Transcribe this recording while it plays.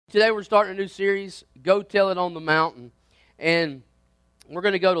Today we're starting a new series, Go Tell It on the Mountain. And we're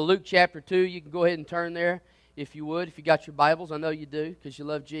going to go to Luke chapter 2. You can go ahead and turn there if you would, if you got your Bibles. I know you do because you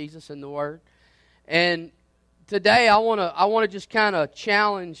love Jesus and the Word. And today I want to just kind of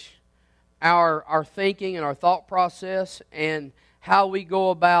challenge our thinking and our thought process and how we go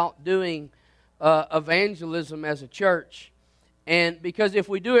about doing evangelism as a church. And because if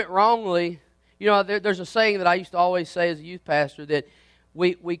we do it wrongly, you know, there's a saying that I used to always say as a youth pastor that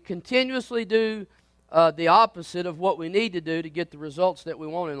we continuously do the opposite of what we need to do to get the results that we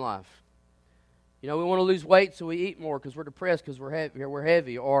want in life. You know, we want to lose weight, so we eat more because we're depressed because we're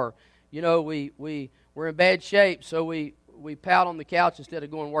heavy. Or, you know, we're in bad shape, so we pout on the couch instead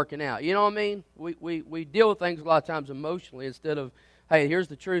of going working out. You know what I mean? We deal with things a lot of times emotionally instead of, hey, here's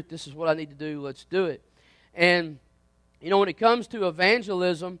the truth. This is what I need to do. Let's do it. And, you know, when it comes to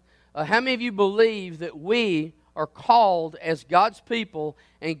evangelism, how many of you believe that we are called as God's people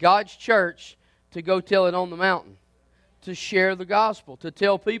and God's church to go tell it on the mountain, to share the gospel, to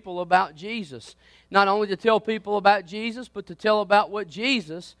tell people about Jesus? Not only to tell people about Jesus, but to tell about what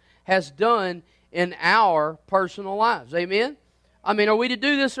Jesus has done in our personal lives. Amen? I mean, are we to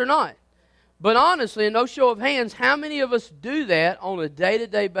do this or not? But honestly, in no show of hands, how many of us do that on a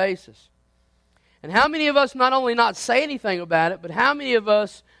day-to-day basis? And how many of us not only not say anything about it, but how many of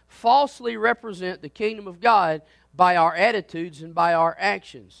us falsely represent the kingdom of God by our attitudes and by our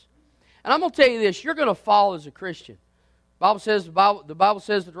actions? And I'm going to tell you this, you're going to fall as a Christian. The Bible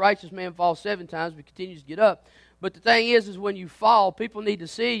says that the righteous man falls 7 times but continues to get up. But the thing is when you fall, people need to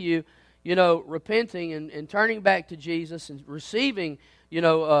see you, you know, repenting and turning back to Jesus and receiving, you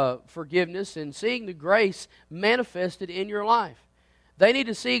know, forgiveness and seeing the grace manifested in your life. They need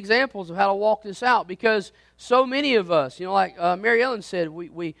to see examples of how to walk this out because so many of us, you know, like Mary Ellen said,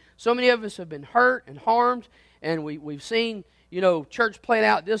 so many of us have been hurt and harmed, and we've seen, you know, church played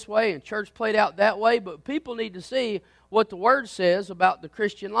out this way and church played out that way, but people need to see what the Word says about the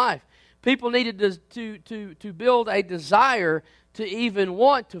Christian life. People needed to build a desire to even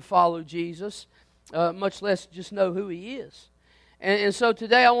want to follow Jesus, much less just know who He is. And so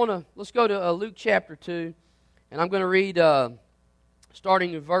today let's go to Luke chapter 2, and I'm going to read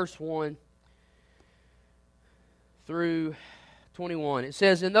starting in verse 1 through 21. It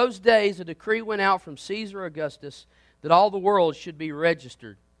says, "In those days a decree went out from Caesar Augustus that all the world should be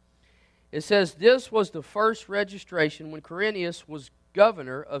registered." It says, "This was the first registration when Quirinius was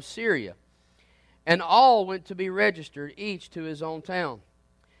governor of Syria. And all went to be registered, each to his own town.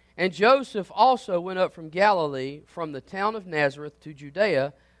 And Joseph also went up from Galilee, from the town of Nazareth to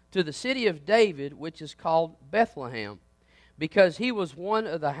Judea, to the city of David, which is called Bethlehem, because he was one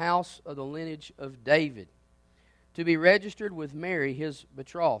of the house of the lineage of David, to be registered with Mary, his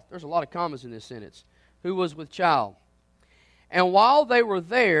betrothed." There's a lot of commas in this sentence. "Who was with child. And while they were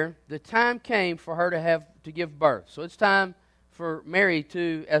there, the time came for her to give birth." So it's time for Mary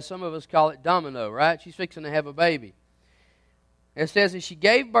to, as some of us call it, domino, right? She's fixing to have a baby. It says that she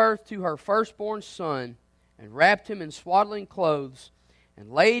gave birth to her firstborn son and wrapped him in swaddling clothes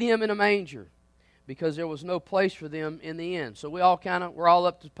and laid him in a manger, because there was no place for them in the inn. So we're all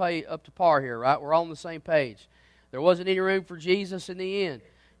up to par here, right? We're all on the same page. There wasn't any room for Jesus in the inn.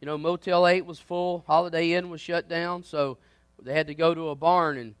 You know, Motel 8 was full, Holiday Inn was shut down, so they had to go to a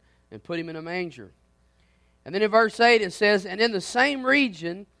barn and put him in a manger. And then in verse 8 it says, "And in the same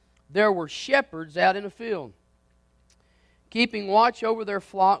region there were shepherds out in a field, keeping watch over their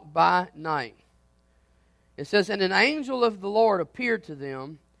flock by night." It says, "And an angel of the Lord appeared to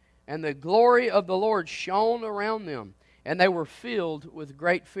them, and the glory of the Lord shone around them, and they were filled with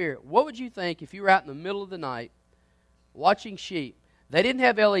great fear." What would you think if you were out in the middle of the night watching sheep? They didn't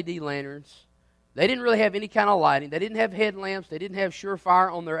have LED lanterns. They didn't really have any kind of lighting. They didn't have headlamps. They didn't have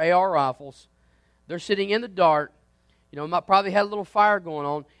Surefire on their AR rifles. They're sitting in the dark. You know, might probably had a little fire going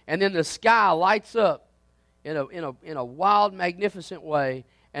on, and then the sky lights up in a wild, magnificent way,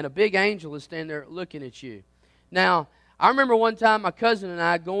 and a big angel is standing there looking at you. Now, I remember one time my cousin and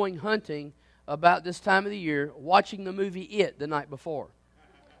I going hunting about this time of the year, watching the movie It the night before.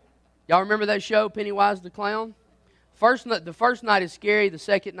 Y'all remember that show, Pennywise the Clown? The first night is scary. The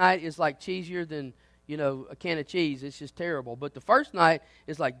second night is like cheesier than, you know, a can of cheese. It's just terrible. But the first night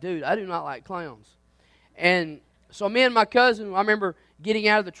is like, dude, I do not like clowns. And so me and my cousin, I remember getting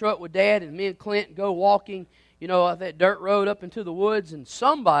out of the truck with Dad, and me and Clint go walking, you know, that dirt road up into the woods, and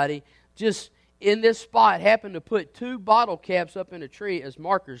somebody just in this spot happened to put 2 bottle caps up in a tree as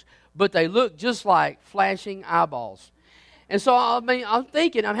markers, but they looked just like flashing eyeballs. And so, I mean, I'm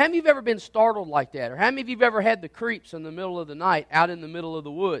thinking, how many of you have ever been startled like that? Or how many of you have ever had the creeps in the middle of the night out in the middle of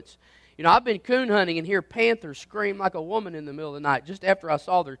the woods? You know, I've been coon hunting and hear panthers scream like a woman in the middle of the night just after I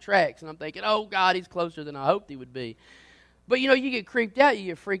saw their tracks. And I'm thinking, oh, God, he's closer than I hoped he would be. But, you know, you get creeped out, you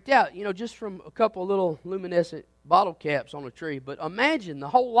get freaked out, you know, just from a couple of little luminescent bottle caps on a tree. But imagine the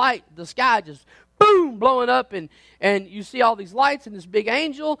whole light, the sky just, boom, blowing up, and you see all these lights and this big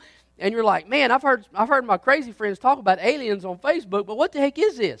angel, and you're like, man, I've heard my crazy friends talk about aliens on Facebook, but what the heck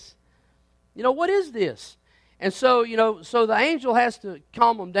is this? You know, what is this? And so, you know, so the angel has to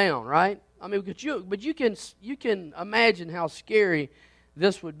calm them down, right? I mean, but you can imagine how scary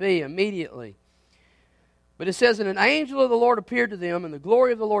this would be immediately. But it says, and an angel of the Lord appeared to them, and the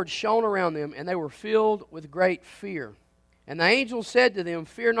glory of the Lord shone around them, and they were filled with great fear. And the angel said to them,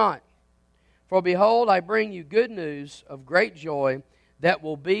 fear not, for behold, I bring you good news of great joy that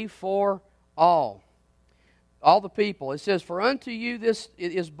will be for all the people. It says, for unto you it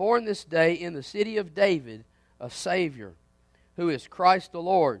is born this day in the city of David a Savior, who is Christ the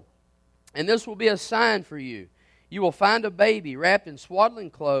Lord. And this will be a sign for you. You will find a baby wrapped in swaddling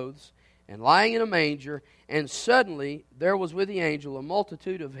clothes and lying in a manger. And suddenly there was with the angel a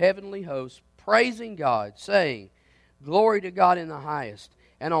multitude of heavenly hosts, praising God, saying, glory to God in the highest,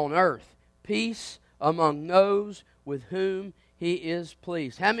 and on earth peace among those with whom He is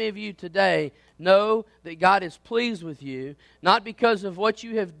pleased. How many of you today know that God is pleased with you, not because of what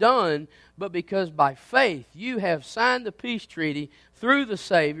you have done, but because by faith you have signed the peace treaty through the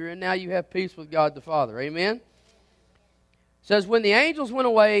Savior, and now you have peace with God the Father. Amen? It says, when the angels went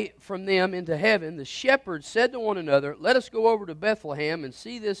away from them into heaven, the shepherds said to one another, let us go over to Bethlehem and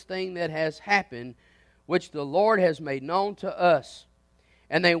see this thing that has happened, which the Lord has made known to us.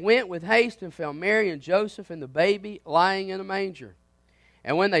 And they went with haste and found Mary and Joseph and the baby lying in a manger.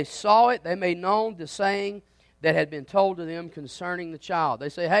 And when they saw it, they made known the saying that had been told to them concerning the child. They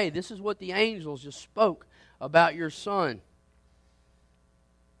say, hey, this is what the angels just spoke about your son.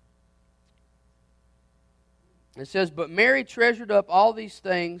 It says, but Mary treasured up all these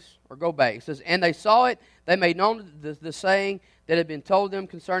things, or go back. It says, and they saw it, they made known the saying that had been told them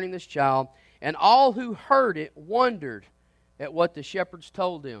concerning this child, and all who heard it wondered at what the shepherds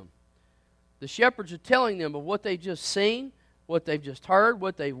told them. The shepherds are telling them of what they've just seen, what they've just heard,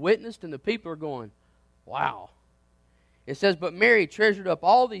 what they've witnessed, and the people are going, wow. It says, but Mary treasured up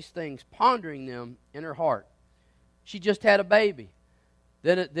all these things, pondering them in her heart. She just had a baby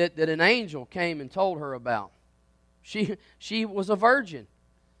that an angel came and told her about. She was a virgin.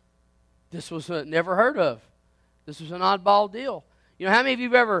 This was never heard of. This was an oddball deal. You know, how many of you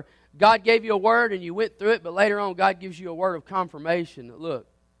have ever, God gave you a word and you went through it, but later on God gives you a word of confirmation that, look,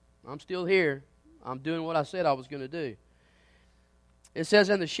 I'm still here. I'm doing what I said I was going to do. It says,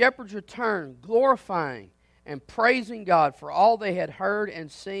 and the shepherds returned, glorifying and praising God for all they had heard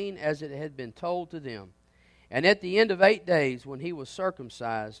and seen as it had been told to them. And at the end of 8 days, when he was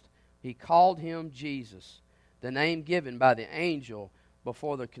circumcised, he called him Jesus, the name given by the angel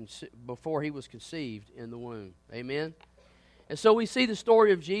before he was conceived in the womb. Amen? And so we see the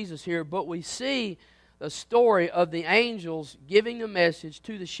story of Jesus here, but we see the story of the angels giving the message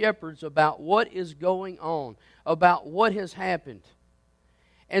to the shepherds about what is going on, about what has happened.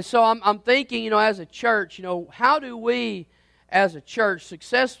 And so I'm thinking, you know, as a church, you know, how do we as a church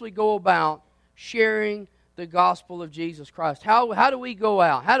successfully go about sharing the gospel of Jesus Christ? How do we go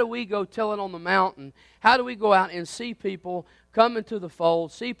out? How do we go tell it on the mountain? How do we go out and see people come into the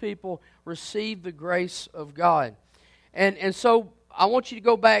fold, see people receive the grace of God? And so I want you to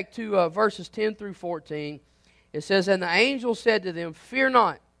go back to verses 10 through 14. It says, and the angel said to them, fear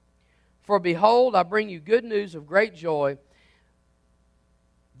not, for behold, I bring you good news of great joy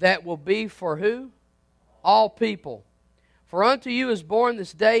that will be for who? All people. For unto you is born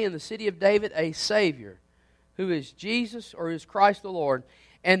this day in the city of David a Savior, who is Jesus, or is Christ the Lord.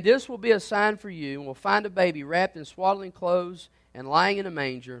 And this will be a sign for you, and will find a baby wrapped in swaddling clothes and lying in a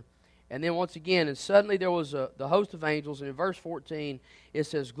manger. And then once again, and suddenly there was the host of angels, and in verse 14 it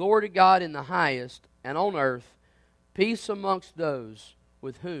says, glory to God in the highest, and on earth peace amongst those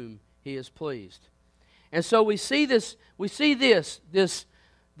with whom He is pleased. And so we see this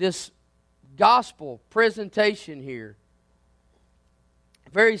gospel presentation here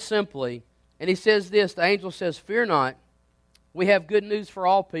very simply. And he says this, the angel says, fear not, we have good news for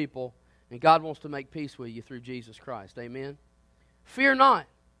all people, and God wants to make peace with you through Jesus Christ. Amen? Fear not.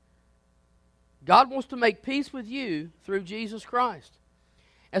 God wants to make peace with you through Jesus Christ.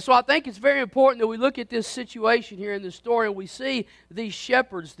 And so I think it's very important that we look at this situation here in this story, and we see these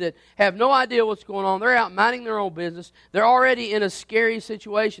shepherds that have no idea what's going on. They're out minding their own business. They're already in a scary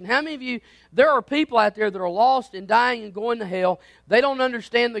situation. How many of you, there are people out there that are lost and dying and going to hell. They don't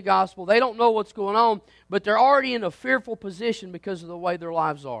understand the gospel. They don't know what's going on, but they're already in a fearful position because of the way their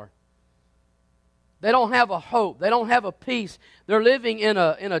lives are. They don't have a hope. They don't have a peace. They're living in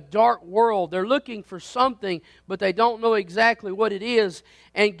a dark world. They're looking for something, but they don't know exactly what it is.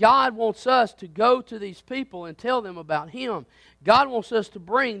 And God wants us to go to these people and tell them about Him. God wants us to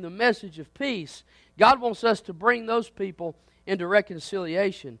bring the message of peace. God wants us to bring those people into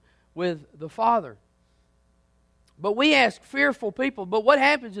reconciliation with the Father. But we ask fearful people. But what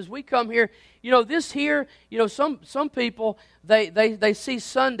happens is we come here, this here, some people, they see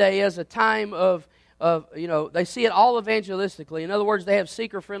Sunday as a time of they see it all evangelistically. In other words, they have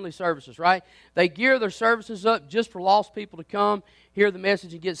seeker-friendly services, right? They gear their services up just for lost people to come, hear the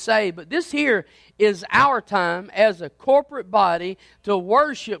message, and get saved. But this here is our time as a corporate body to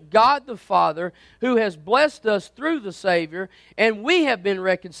worship God the Father, who has blessed us through the Savior, and we have been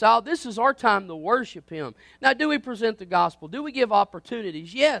reconciled. This is our time to worship Him. Now, do we present the gospel? Do we give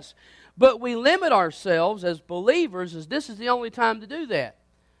opportunities? Yes. But we limit ourselves as believers as this is the only time to do that.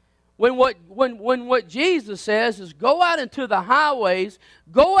 When what Jesus says is go out into the highways,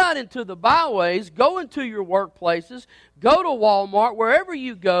 go out into the byways, go into your workplaces, go to Walmart, wherever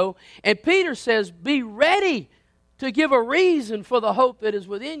you go, and Peter says be ready to give a reason for the hope that is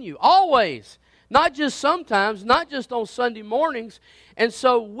within you. Always. Not just sometimes, not just on Sunday mornings. And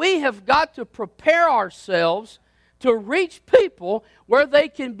so we have got to prepare ourselves to reach people where they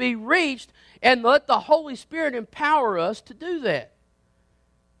can be reached and let the Holy Spirit empower us to do that.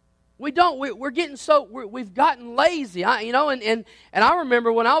 We've gotten lazy, and I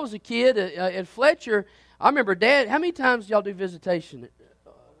remember when I was a kid at Fletcher, I remember Dad, how many times did y'all do visitation?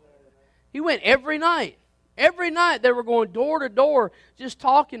 He went every night. Every night they were going door to door, just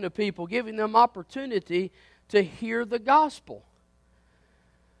talking to people, giving them opportunity to hear the gospel.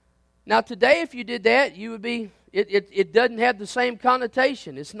 Now today, if you did that, you would be, it doesn't have the same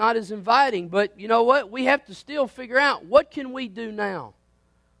connotation. It's not as inviting, but you know what? We have to still figure out, what can we do now?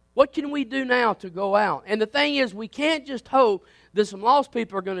 What can we do now to go out? And the thing is, we can't just hope that some lost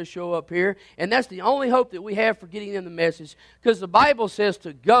people are going to show up here, and that's the only hope that we have for getting them the message, because the Bible says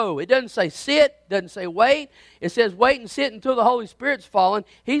to go. It doesn't say sit, doesn't say wait. It says wait and sit until the Holy Spirit's fallen.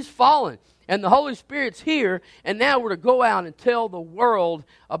 He's fallen, and the Holy Spirit's here, and now we're to go out and tell the world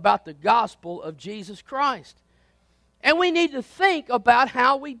about the gospel of Jesus Christ. And we need to think about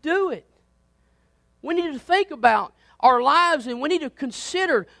how we do it. We need to think about our lives, and we need to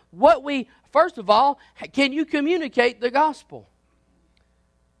consider first of all, can you communicate the gospel?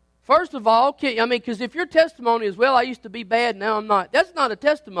 First of all, because if your testimony is, well, I used to be bad, now I'm not. That's not a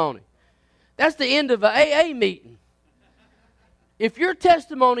testimony. That's the end of an AA meeting. If your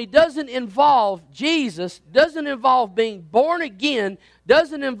testimony doesn't involve Jesus, doesn't involve being born again,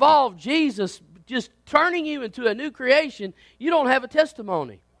 doesn't involve Jesus just turning you into a new creation, you don't have a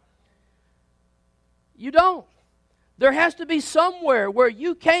testimony. You don't. There has to be somewhere where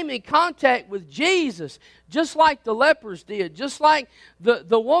you came in contact with Jesus, just like the lepers did, just like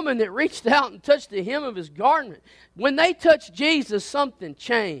the woman that reached out and touched the hem of His garment. When they touched Jesus, something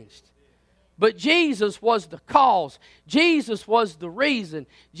changed. But Jesus was the cause. Jesus was the reason.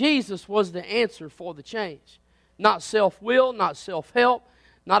 Jesus was the answer for the change. Not self-will, not self-help,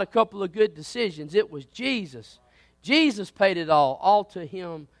 not a couple of good decisions. It was Jesus. Jesus paid it all. All to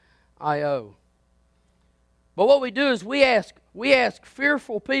Him I owe. But what we do is we ask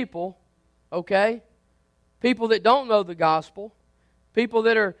fearful people, okay, people that don't know the gospel, people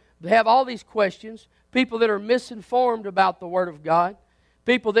that have all these questions, people that are misinformed about the Word of God,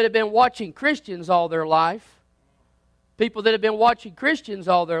 people that have been watching Christians all their life, people that have been watching Christians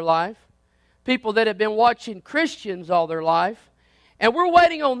all their life, people that have been watching Christians all their life, and we're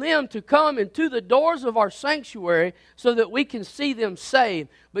waiting on them to come into the doors of our sanctuary so that we can see them saved.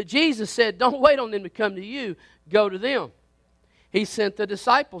 But Jesus said, don't wait on them to come to you. Go to them. He sent the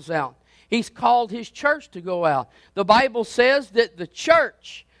disciples out. He's called His church to go out. The Bible says that the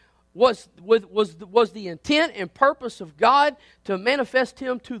church was the intent and purpose of God to manifest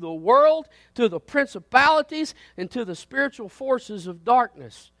Him to the world, to the principalities, and to the spiritual forces of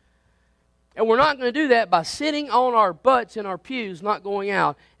darkness. And we're not going to do that by sitting on our butts in our pews, not going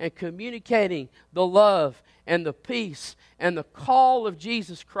out and communicating the love and the peace and the call of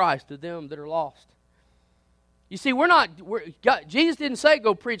Jesus Christ to them that are lost. You see, Jesus didn't say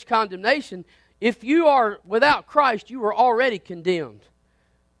go preach condemnation. If you are without Christ, you are already condemned.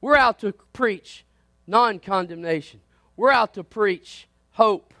 We're out to preach non-condemnation. We're out to preach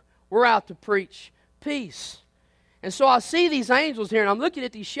hope. We're out to preach peace. And so I see these angels here, and I'm looking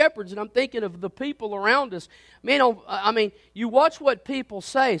at these shepherds, and I'm thinking of the people around us. Man, you watch what people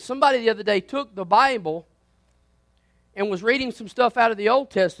say. Somebody the other day took the Bible and was reading some stuff out of the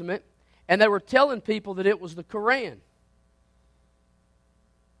Old Testament, and they were telling people that it was the Quran.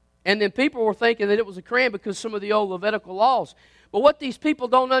 And then people were thinking that it was a Koran because some of the old Levitical laws. But what these people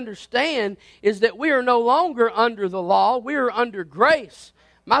don't understand is that we are no longer under the law. We are under grace.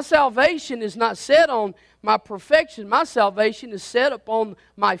 My salvation is not set on my perfection. My salvation is set upon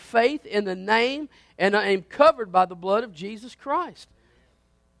my faith in the name, and I am covered by the blood of Jesus Christ.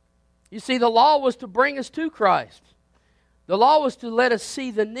 You see, the law was to bring us to Christ. The law was to let us see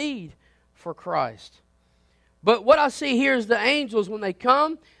the need for Christ. But what I see here is the angels, when they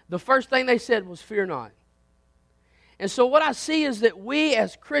come, the first thing they said was, "Fear not." And so what I see is that we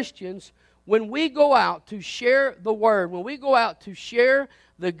as Christians, when we go out to share the Word, when we go out to share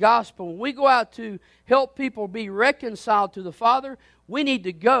the gospel, when we go out to help people be reconciled to the Father, we need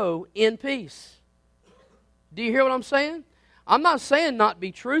to go in peace. Do you hear what I'm saying? I'm not saying not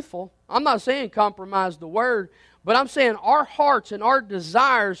be truthful. I'm not saying compromise the Word. But I'm saying our hearts and our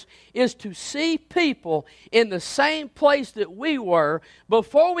desires is to see people in the same place that we were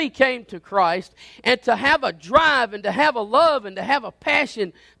before we came to Christ, and to have a drive and to have a love and to have a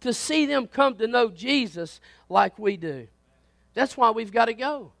passion to see them come to know Jesus like we do. That's why we've got to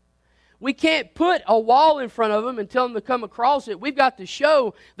go. We can't put a wall in front of them and tell them to come across it. We've got to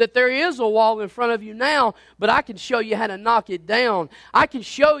show that there is a wall in front of you now, but I can show you how to knock it down. I can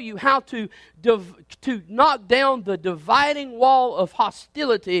show you how to knock down the dividing wall of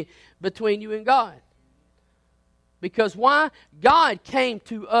hostility between you and God. Because why? God came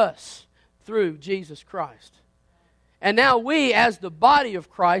to us through Jesus Christ. And now we, as the body of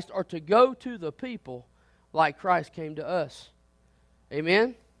Christ, are to go to the people like Christ came to us.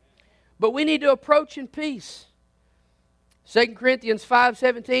 Amen? But we need to approach in peace. 2 Corinthians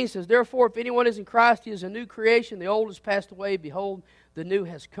 5:17 says, "Therefore, if anyone is in Christ, he is a new creation. The old has passed away. Behold, the new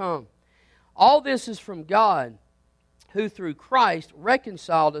has come." All this is from God, who through Christ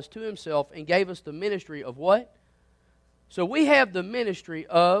reconciled us to Himself and gave us the ministry of what? So we have the ministry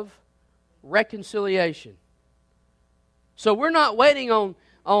of reconciliation. So we're not waiting on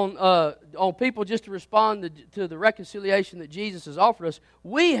people just to respond to the reconciliation that Jesus has offered us.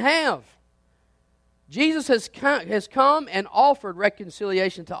 We have. Jesus has come and offered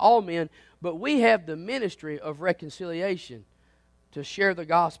reconciliation to all men, but we have the ministry of reconciliation to share the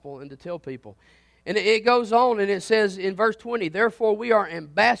gospel and to tell people. And it goes on and it says in verse 20, "Therefore we are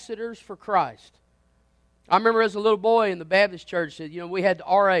ambassadors for Christ." I remember as a little boy in the Baptist church that we had the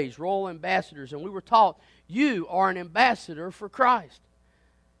RAs, Royal Ambassadors, and we were taught, you are an ambassador for Christ.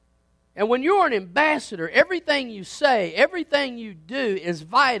 And when you're an ambassador, everything you say, everything you do is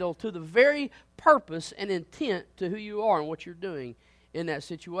vital to the very purpose and intent to who you are and what you're doing in that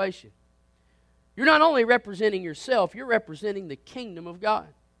situation. You're not only representing yourself, you're representing the kingdom of God.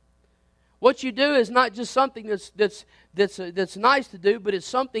 What you do is not just something that's nice to do, but it's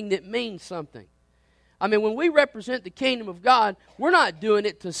something that means something. I mean, when we represent the kingdom of God, we're not doing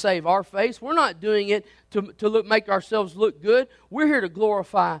it to save our face. We're not doing it to make ourselves look good. We're here to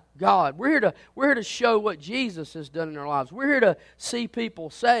glorify God. We're here to show what Jesus has done in our lives. We're here to see people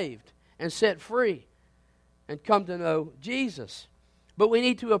saved and set free and come to know Jesus. But we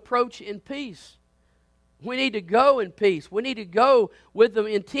need to approach in peace. We need to go in peace. We need to go with the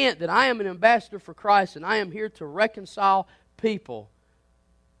intent that I am an ambassador for Christ and I am here to reconcile people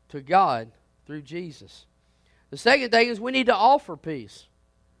to God through Jesus. The second thing is we need to offer peace.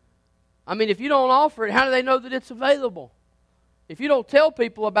 I mean, if you don't offer it, how do they know that it's available? If you don't tell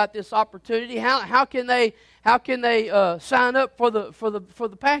people about this opportunity, how can they sign up for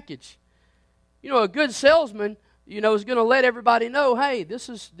the package? A good salesman, is going to let everybody know, hey, this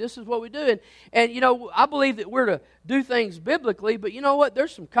is what we do. And I believe that we're to do things biblically, but you know what?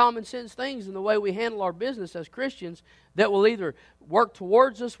 There's some common sense things in the way we handle our business as Christians that will either work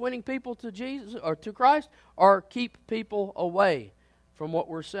towards us winning people to Jesus or to Christ, or keep people away from what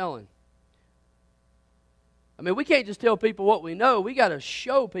we're selling. I mean, we can't just tell people what we know. We got to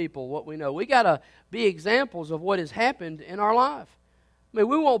show people what we know. We got to be examples of what has happened in our life. I mean,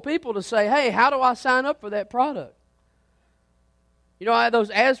 we want people to say, hey, how do I sign up for that product? I had those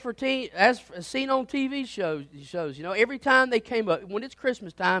as seen on TV shows, every time they came up, when it's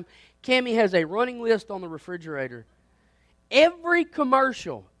Christmas time, Cammie has a running list on the refrigerator. Every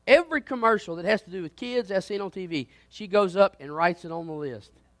commercial that has to do with kids as seen on TV, she goes up and writes it on the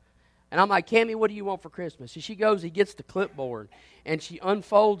list. And I'm like, Cammie, what do you want for Christmas? And she goes, he gets the clipboard, and she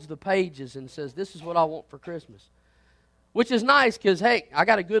unfolds the pages and says, this is what I want for Christmas. Which is nice because, hey, I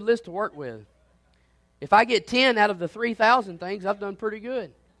got a good list to work with. If I get 10 out of the 3,000 things, I've done pretty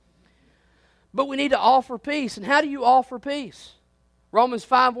good. But we need to offer peace. And how do you offer peace? Romans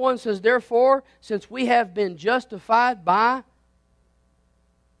 5:1 says, therefore, since we have been justified by,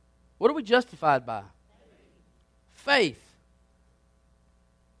 what are we justified by? Faith.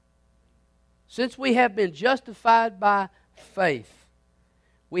 Since we have been justified by faith,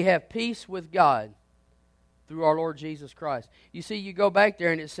 we have peace with God through our Lord Jesus Christ. You see, you go back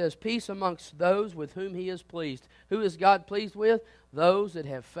there and it says, peace amongst those with whom He is pleased. Who is God pleased with? Those that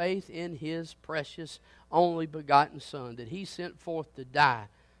have faith in His precious, only begotten Son, that He sent forth to die.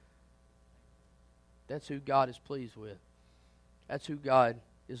 That's who God is pleased with. That's who God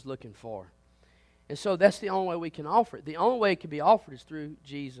is looking for. And so that's the only way we can offer it. The only way it can be offered is through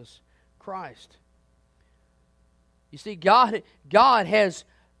Jesus Christ. You see, God has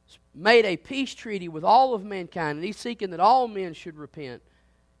made a peace treaty with all of mankind, and He's seeking that all men should repent.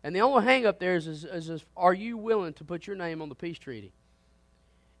 And the only hang up there is are you willing to put your name on the peace treaty?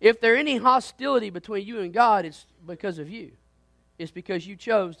 If there's any hostility between you and God, it's because of you. It's because you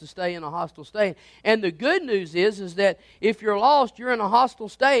chose to stay in a hostile state. And the good news is that if you're lost, you're in a hostile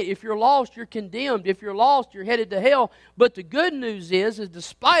state. If you're lost, you're condemned. If you're lost, you're headed to hell. But the good news is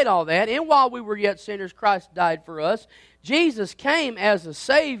despite all that, and while we were yet sinners, Christ died for us, Jesus came as a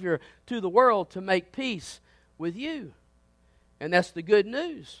Savior to the world to make peace with you. And that's the good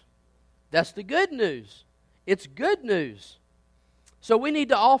news. That's the good news. It's good news. So we need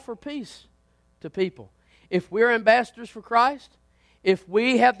to offer peace to people. If we're ambassadors for Christ, if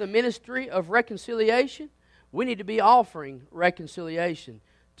we have the ministry of reconciliation, we need to be offering reconciliation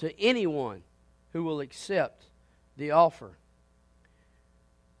to anyone who will accept the offer.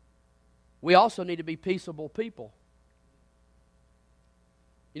 We also need to be peaceable people.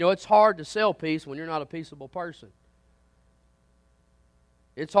 You know, it's hard to sell peace when you're not a peaceable person.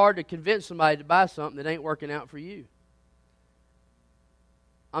 It's hard to convince somebody to buy something that ain't working out for you.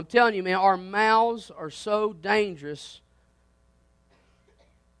 I'm telling you, man, our mouths are so dangerous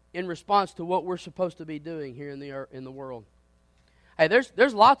in response to what we're supposed to be doing here in the world. Hey,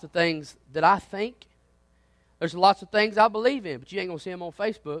 there's lots of things that I think. There's lots of things I believe in, but you ain't going to see them on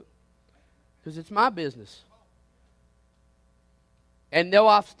Facebook because it's my business. And though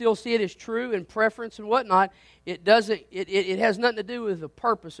I still see it as true and preference and whatnot, it has nothing to do with the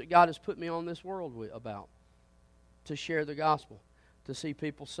purpose that God has put me on this world about, to share the gospel, to see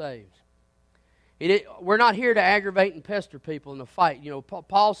people saved. We're not here to aggravate and pester people in the fight. You know,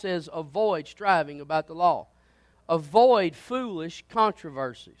 Paul says, avoid striving about the law. Avoid foolish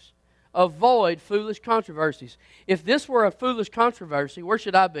controversies. Avoid foolish controversies. If this were a foolish controversy, where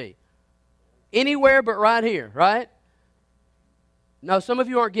should I be? Anywhere but right here, right? No, some of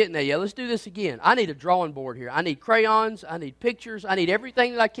you aren't getting that yet. Let's do this again. I need a drawing board here. I need crayons. I need pictures. I need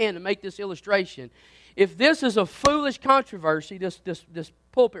everything that I can to make this illustration. If this is a foolish controversy, this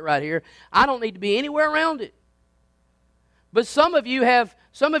pulpit right here, I don't need to be anywhere around it. But some of you have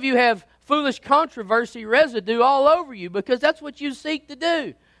foolish controversy residue all over you because that's what you seek to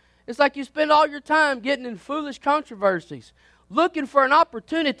do. It's like you spend all your time getting in foolish controversies, looking for an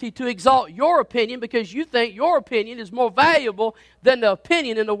opportunity to exalt your opinion because you think your opinion is more valuable than the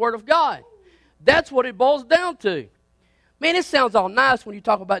opinion in the Word of God. That's what it boils down to. Man, it sounds all nice when you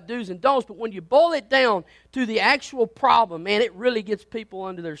talk about do's and don'ts, but when you boil it down to the actual problem, man, it really gets people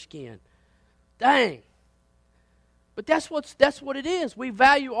under their skin. Dang. But that's what it is. We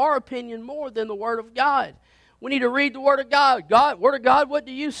value our opinion more than the Word of God. We need to read the Word of God. Word of God, what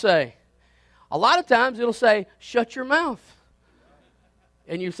do you say? A lot of times it'll say, shut your mouth.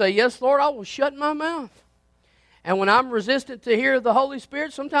 And you say, yes, Lord, I will shut my mouth. And when I'm resistant to hear the Holy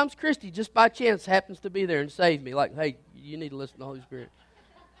Spirit, sometimes Christy just by chance happens to be there and save me. Like, hey, you need to listen to the Holy Spirit.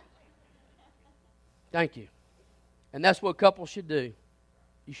 Thank you. And that's what couples should do.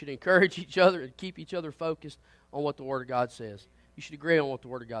 You should encourage each other and keep each other focused on what the Word of God says. You should agree on what the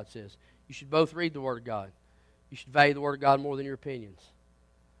Word of God says. You should both read the Word of God. You should value the Word of God more than your opinions.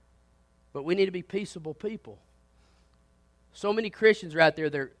 But we need to be peaceable people. So many Christians are out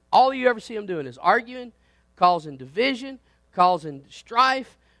there, all you ever see them doing is arguing, causing division, causing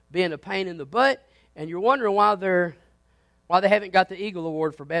strife, being a pain in the butt, and you're wondering why they haven't got the Eagle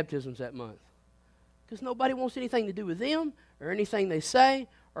Award for baptisms that month. Because nobody wants anything to do with them or anything they say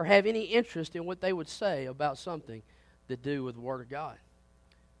or have any interest in what they would say about something to do with the Word of God.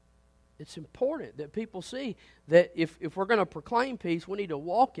 It's important that people see that if we're going to proclaim peace, we need to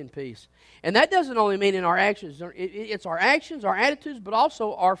walk in peace. And that doesn't only mean in our actions. It's our actions, our attitudes, but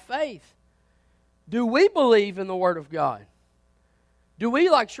also our faith. Do we believe in the Word of God? Do we,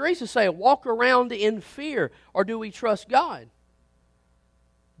 like Sharisa say, walk around in fear, or do we trust God?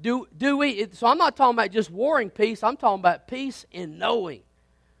 Do we? So I'm not talking about just warring peace. I'm talking about peace in knowing.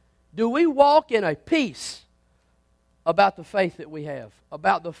 Do we walk in a peace about the faith that we have,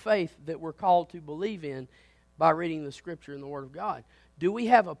 about the faith that we're called to believe in by reading the Scripture and the Word of God? Do we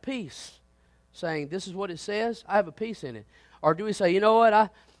have a peace saying, this is what it says, I have a peace in it? Or do we say, you know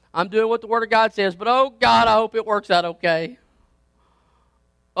what, I'm doing what the Word of God says, but oh God, I hope it works out okay.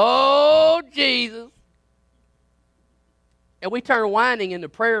 Oh, Jesus. And we turn whining into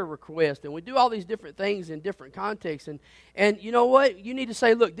prayer request, and we do all these different things in different contexts. And you know what? You need to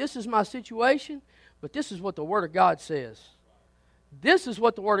say, look, this is my situation, but this is what the Word of God says. This is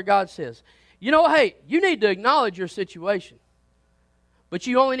what the Word of God says. You know, hey, you need to acknowledge your situation. But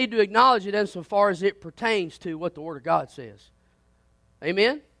you only need to acknowledge it insofar as it pertains to what the Word of God says.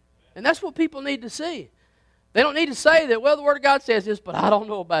 Amen? And that's what people need to see. They don't need to say that, well, the Word of God says this, but I don't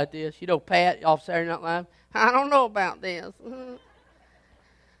know about this. You know, Pat off Saturday Night Live, I don't know about this.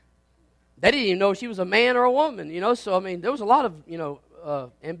 They didn't even know if she was a man or a woman, you know. So, I mean, there was a lot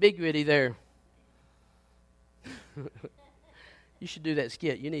of, ambiguity there. You should do that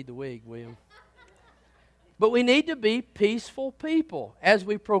skit. You need the wig, William. But we need to be peaceful people as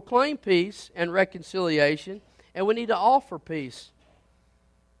we proclaim peace and reconciliation, and we need to offer peace.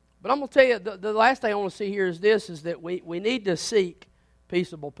 But I'm going to tell you, the last thing I want to see here is this, is that we need to seek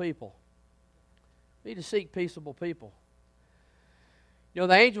peaceable people. We need to seek peaceable people. You know,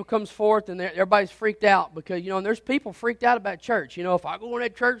 the angel comes forth and everybody's freaked out because, and there's people freaked out about church. You know, if I go in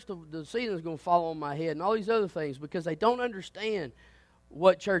that church, the ceiling's going to fall on my head and all these other things because they don't understand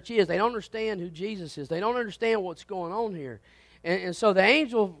what church is. They don't understand who Jesus is. They don't understand what's going on here. And so the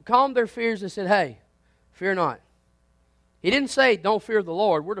angel calmed their fears and said, hey, fear not. He didn't say don't fear the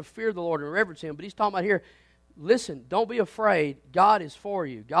Lord. We're to fear the Lord and reverence Him. But He's talking about here, listen, don't be afraid. God is for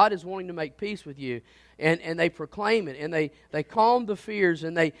you. God is wanting to make peace with you. And they proclaim it. And they calmed the fears.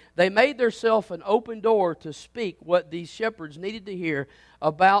 And they made themselves an open door to speak what these shepherds needed to hear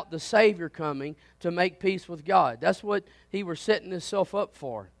about the Savior coming to make peace with God. That's what He was setting Himself up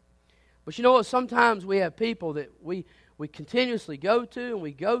for. But you know what? Sometimes we have people that we continuously go to, and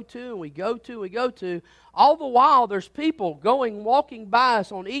we go to, and we go to, and we go to. All the while, there's people walking by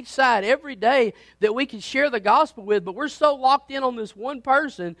us on each side every day that we can share the gospel with, but we're so locked in on this one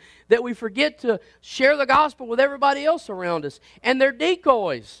person that we forget to share the gospel with everybody else around us. And they're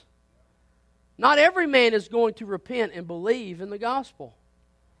decoys. Not every man is going to repent and believe in the gospel.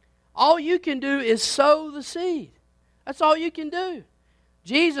 All you can do is sow the seed. That's all you can do.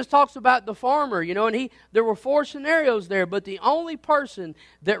 Jesus talks about the farmer, and there were 4 scenarios there, but the only person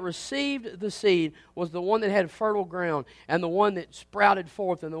that received the seed was the one that had fertile ground and the one that sprouted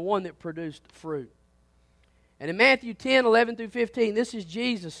forth and the one that produced fruit. And in Matthew 10, 11 through 15, this is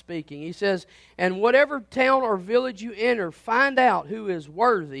Jesus speaking. He says, and whatever town or village you enter, find out who is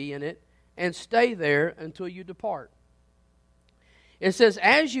worthy in it and stay there until you depart. It says,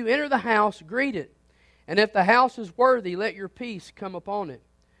 as you enter the house, greet it. And if the house is worthy, let your peace come upon it.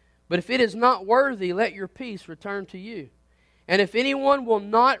 But if it is not worthy, let your peace return to you. And if anyone will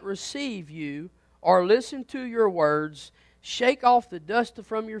not receive you or listen to your words, shake off the dust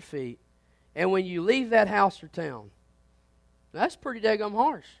from your feet, and when you leave that house or town. That's pretty daggum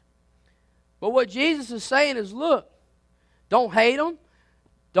harsh. But what Jesus is saying is, look, don't hate them.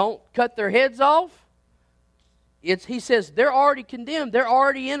 Don't cut their heads off. He says they're already condemned. They're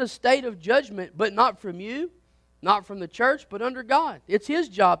already in a state of judgment, but not from you, not from the church, but under God. It's His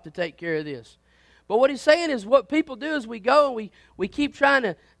job to take care of this. But what He's saying is what people do is we go and we keep trying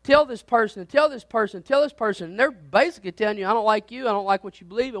to tell this person, and tell this person, tell this person. And they're basically telling you, I don't like you, I don't like what you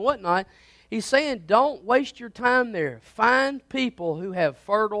believe and whatnot. He's saying don't waste your time there. Find people who have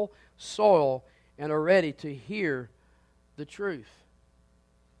fertile soil and are ready to hear the truth.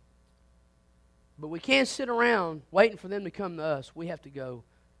 But we can't sit around waiting for them to come to us. We have to go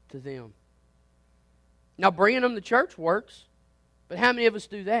to them. Now, bringing them to church works, but how many of us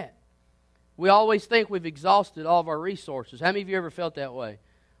do that? We always think we've exhausted all of our resources. How many of you ever felt that way?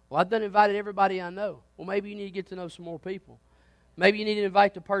 Well, I've done invited everybody I know. Well, maybe you need to get to know some more people. Maybe you need to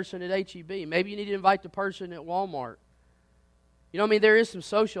invite the person at HEB. Maybe you need to invite the person at Walmart. There is some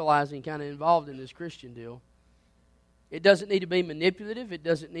socializing kind of involved in this Christian deal. It doesn't need to be manipulative. It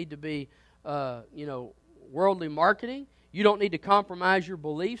doesn't need to be worldly marketing. You don't need to compromise your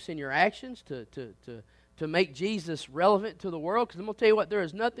beliefs and your actions to make Jesus relevant to the world. Because I'm going to tell you what, there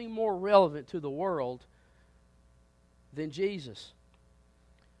is nothing more relevant to the world than Jesus.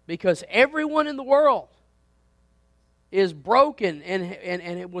 Because everyone in the world is broken and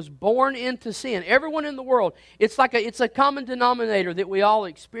it was born into sin. Everyone in the world, it's a common denominator that we all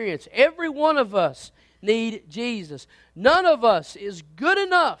experience. Every one of us need Jesus. None of us is good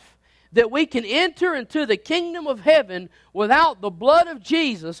enough that we can enter into the kingdom of heaven without the blood of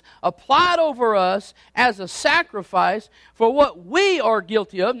Jesus applied over us as a sacrifice for what we are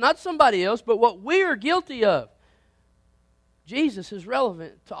guilty of, not somebody else, but what we are guilty of. Jesus is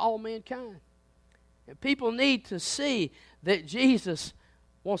relevant to all mankind. And people need to see that Jesus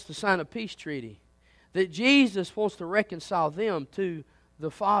wants to sign a peace treaty. That Jesus wants to reconcile them to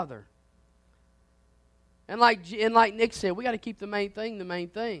the Father. And like Nick said, we got to keep the main thing the main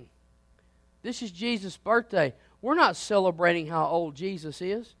thing. This is Jesus' birthday. We're not celebrating how old Jesus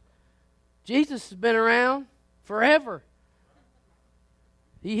is. Jesus has been around forever.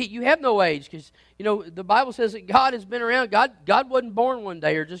 You have no age, because the Bible says that God has been around. God wasn't born one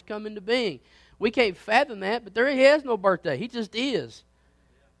day or just come into being. We can't fathom that, but He has no birthday. He just is.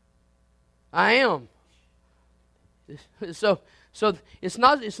 I am. So it's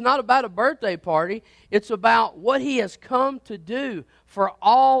not about a birthday party. It's about what He has come to do for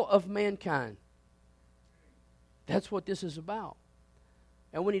all of mankind. That's what this is about.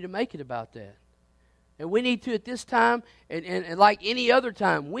 And we need to make it about that. And we need to, at this time, and like any other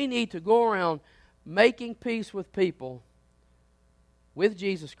time, we need to go around making peace with people with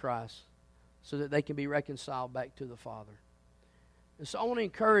Jesus Christ so that they can be reconciled back to the Father. And so I want to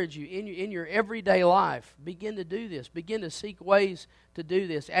encourage you, in your everyday life, begin to do this. Begin to seek ways to do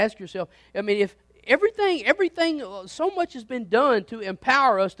this. Ask yourself, if everything, so much has been done to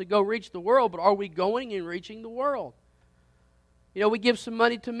empower us to go reach the world, but are we going and reaching the world? We give some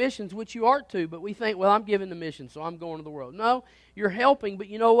money to missions, which you are to, but we think, well, I'm giving to missions, so I'm going to the world. No, you're helping, but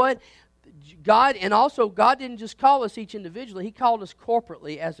you know what? God didn't just call us each individually. He called us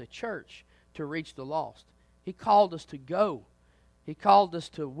corporately as a church to reach the lost. He called us to go. He called us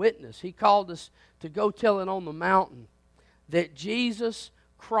to witness. He called us to go tell it on the mountain that Jesus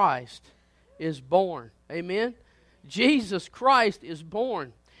Christ is born. Amen? Jesus Christ is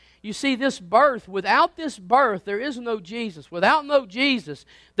born. You see, this birth, without this birth, there is no Jesus. Without no Jesus,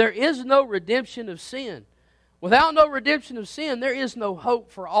 there is no redemption of sin. Without no redemption of sin, there is no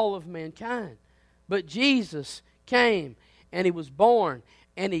hope for all of mankind. But Jesus came, and He was born,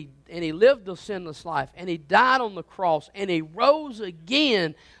 and He lived a sinless life, and He died on the cross, and He rose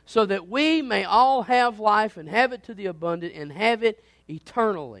again so that we may all have life and have it to the abundant and have it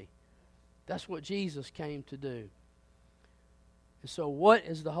eternally. That's what Jesus came to do. And so what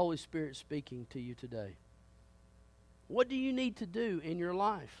is the Holy Spirit speaking to you today? What do you need to do in your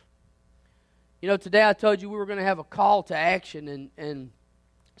life? Today I told you we were going to have a call to action, and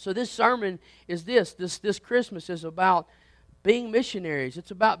so this sermon is this Christmas is about being missionaries. It's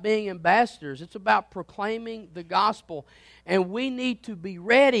about being ambassadors. It's about proclaiming the gospel. And we need to be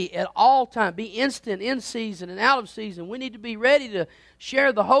ready at all times, be instant in season and out of season. We need to be ready to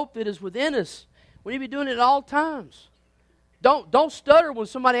share the hope that is within us. We need to be doing it at all times. Don't stutter when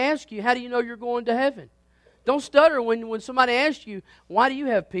somebody asks you, how do you know you're going to heaven? Don't stutter when somebody asks you, why do you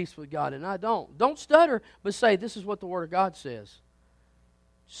have peace with God and I don't? Don't stutter, but say, this is what the Word of God says.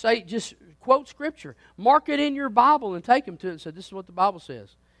 Just quote Scripture. Mark it in your Bible and take them to it and say, this is what the Bible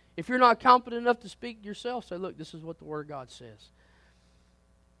says. If you're not competent enough to speak yourself, say, look, this is what the Word of God says.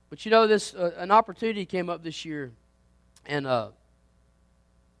 But an opportunity came up this year, and on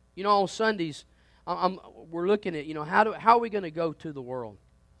Sundays, we're looking at, how are we going to go to the world?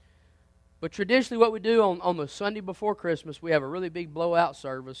 But traditionally what we do on the Sunday before Christmas, we have a really big blowout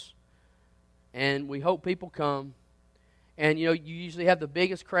service, and we hope people come. And, you usually have the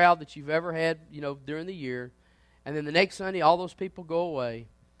biggest crowd that you've ever had, during the year. And then the next Sunday, all those people go away,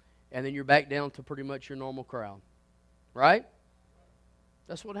 and then you're back down to pretty much your normal crowd. Right?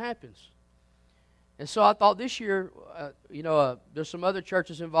 That's what happens. And so I thought this year, there's some other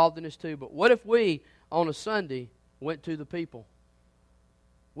churches involved in this too, but what if we, on a Sunday, went to the people?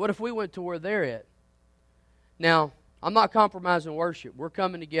 What if we went to where they're at? Now, I'm not compromising worship. We're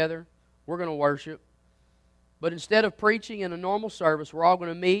coming together. We're going to worship. But instead of preaching in a normal service, we're all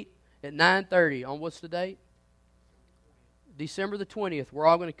going to meet at 9:30 on what's the date? December the 20th. We're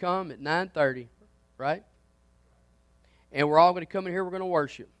all going to come at 9:30, right? And we're all going to come in here. We're going to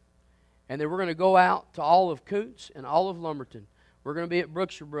worship. And then we're going to go out to all of Coots and all of Lumberton. We're going to be at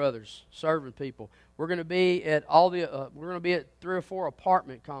Brookshire Brothers serving people. We're going to be at we're going to be at 3 or 4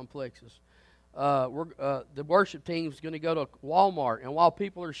 apartment complexes. The worship team is going to go to Walmart, and while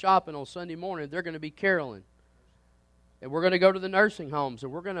people are shopping on Sunday morning, they're going to be caroling. And we're going to go to the nursing homes,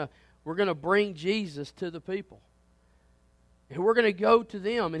 and we're going to bring Jesus to the people. And we're going to go to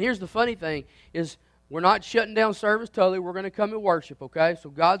them. And here's the funny thing is we're not shutting down service totally. We're going to come and worship, okay?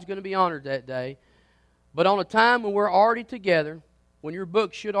 So God's going to be honored that day. But on a time when we're already together, when your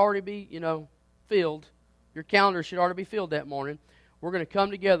book should already be, filled, your calendar should already be filled that morning, we're going to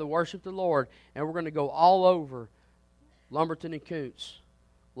come together, worship the Lord, and we're going to go all over Lumberton and Coots,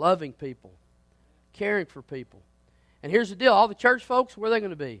 loving people, caring for people. And here's the deal, all the church folks, where are they going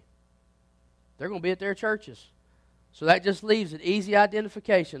to be? They're going to be at their churches. So that just leaves an easy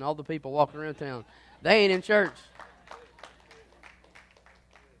identification, all the people walking around town. They ain't in church.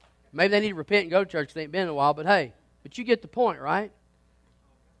 Maybe they need to repent and go to church because they ain't been in a while, but hey, but you get the point, right?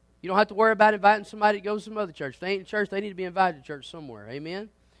 You don't have to worry about inviting somebody to go to some other church. If they ain't in church, they need to be invited to church somewhere. Amen?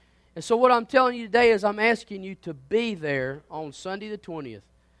 And so what I'm telling you today is I'm asking you to be there on Sunday the 20th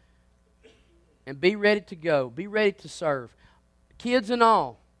and be ready to go. Be ready to serve. Kids and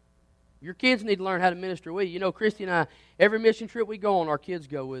all. Your kids need to learn how to minister with you. You know, Christy and I, every mission trip we go on, our kids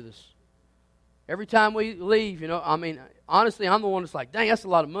go with us. Every time we leave, you know, I mean, honestly, I'm the one that's like, dang, that's a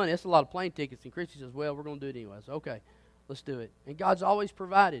lot of money. That's a lot of plane tickets. And Christy says, well, we're going to do it anyway. So, okay, let's do it. And God's always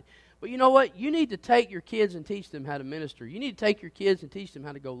provided. But you know what? You need to take your kids and teach them how to minister. You need to take your kids and teach them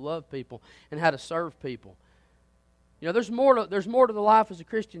how to go love people and how to serve people. You know, there's more to the life as a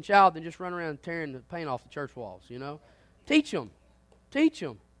Christian child than just run around tearing the paint off the church walls, you know. Teach them. Teach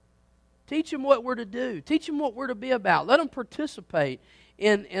them. Teach them what we're to do. Teach them what we're to be about. Let them participate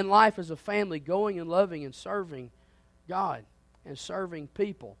in life as a family, going and loving and serving God and serving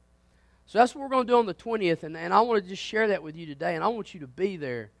people. So that's what we're going to do on the 20th, and I want to just share that with you today, and I want you to be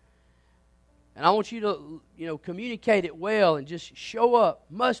there. And I want you to, you know, communicate it well and just show up,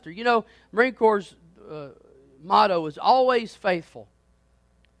 muster. You know, Marine Corps' motto is always faithful.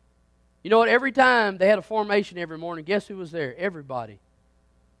 You know what? Every time they had a formation every morning, guess who was there? Everybody.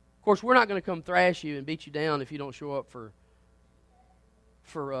 Of course, we're not going to come thrash you and beat you down if you don't show up for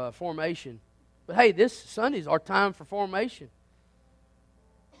formation. But hey, this Sunday's our time for formation.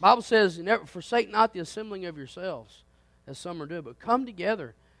 The Bible says, never forsake not the assembling of yourselves, as some are doing, but come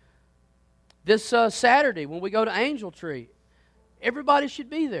together. This Saturday, when we go to Angel Tree, everybody should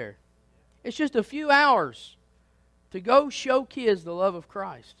be there. It's just a few hours to go show kids the love of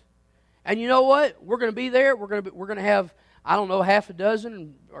Christ. And you know what? We're going to be there. We're going to have, I don't know, half a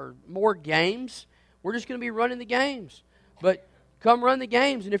dozen or more games. We're just going to be running the games. But come run the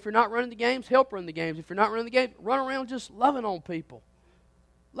games, and if you're not running the games, help run the games. If you're not running the games, run around just loving on people.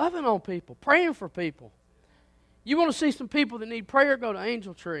 Loving on people. Praying for people. You want to see some people that need prayer, go to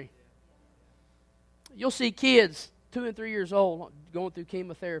Angel Tree. You'll see kids 2 and 3 years old going through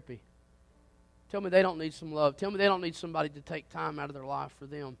chemotherapy. Tell me they don't need some love. Tell me they don't need somebody to take time out of their life for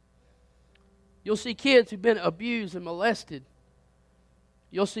them. You'll see kids who've been abused and molested.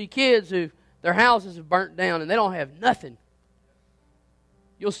 You'll see kids who their houses have burnt down and they don't have nothing.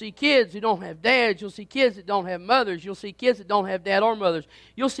 You'll see kids who don't have dads. You'll see kids that don't have mothers. You'll see kids that don't have dad or mothers.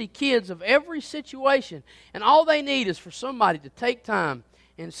 You'll see kids of every situation. And all they need is for somebody to take time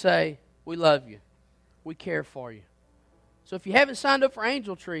and say, we love you. We care for you. So if you haven't signed up for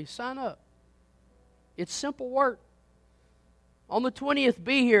Angel Tree, sign up. It's simple work. On the 20th,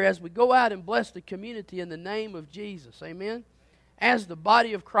 be here as we go out and bless the community in the name of Jesus. Amen? As the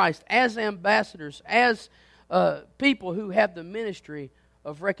body of Christ, as ambassadors, as people who have the ministry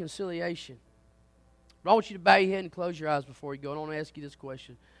of reconciliation. But I want you to bow your head and close your eyes before you go. And I want to ask you this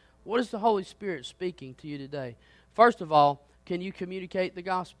question. What is the Holy Spirit speaking to you today? First of all, can you communicate the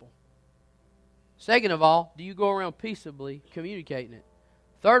gospel? Second of all, do you go around peaceably communicating it?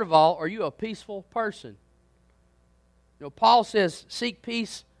 Third of all, are you a peaceful person? You know, Paul says, seek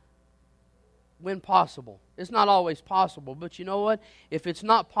peace when possible. It's not always possible, but you know what? If it's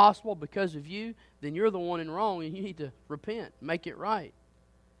not possible because of you, then you're the one in wrong and you need to repent, make it right.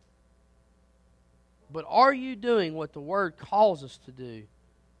 But are you doing what the Word calls us to do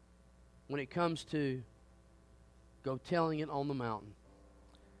when it comes to go telling it on the mountain?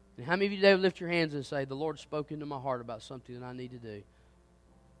 And how many of you today would lift your hands and say, the Lord spoke into my heart about something that I need to do?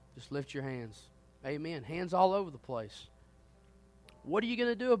 Just lift your hands. Amen. Hands all over the place. What are you going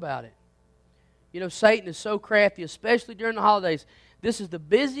to do about it? You know, Satan is so crafty, especially during the holidays. This is the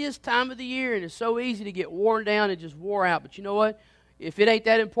busiest time of the year, and it's so easy to get worn down and just wore out. But you know what? If it ain't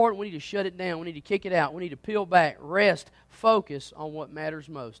that important, we need to shut it down. We need to kick it out. We need to peel back, rest, focus on what matters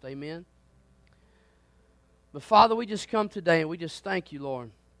most. Amen? But Father, we just come today, and we just thank you, Lord,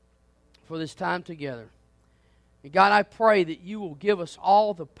 for this time together. And God, I pray that you will give us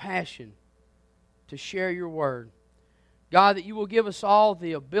all the passion to share your word. God, that you will give us all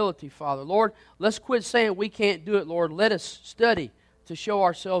the ability, Father. Lord, let's quit saying we can't do it, Lord. Let us study to show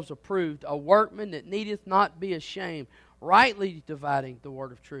ourselves approved, a workman that needeth not be ashamed, rightly dividing the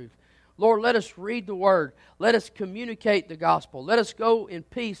word of truth. Lord, let us read the word. Let us communicate the gospel. Let us go in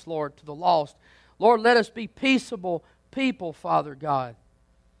peace, Lord, to the lost. Lord, let us be peaceable people, Father God.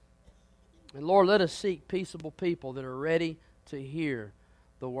 And Lord, let us seek peaceable people that are ready to hear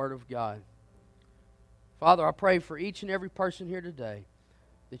the word of God. Father, I pray for each and every person here today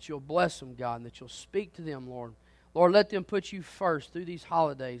that you'll bless them, God, and that you'll speak to them, Lord. Lord, let them put you first through these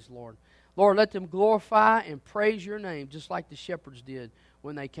holidays, Lord. Lord, let them glorify and praise your name just like the shepherds did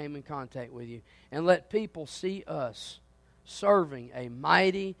when they came in contact with you. And let people see us serving a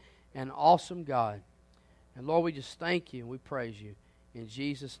mighty and awesome God. And Lord, we just thank you and we praise you. In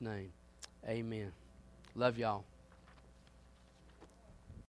Jesus' name, amen. Love y'all.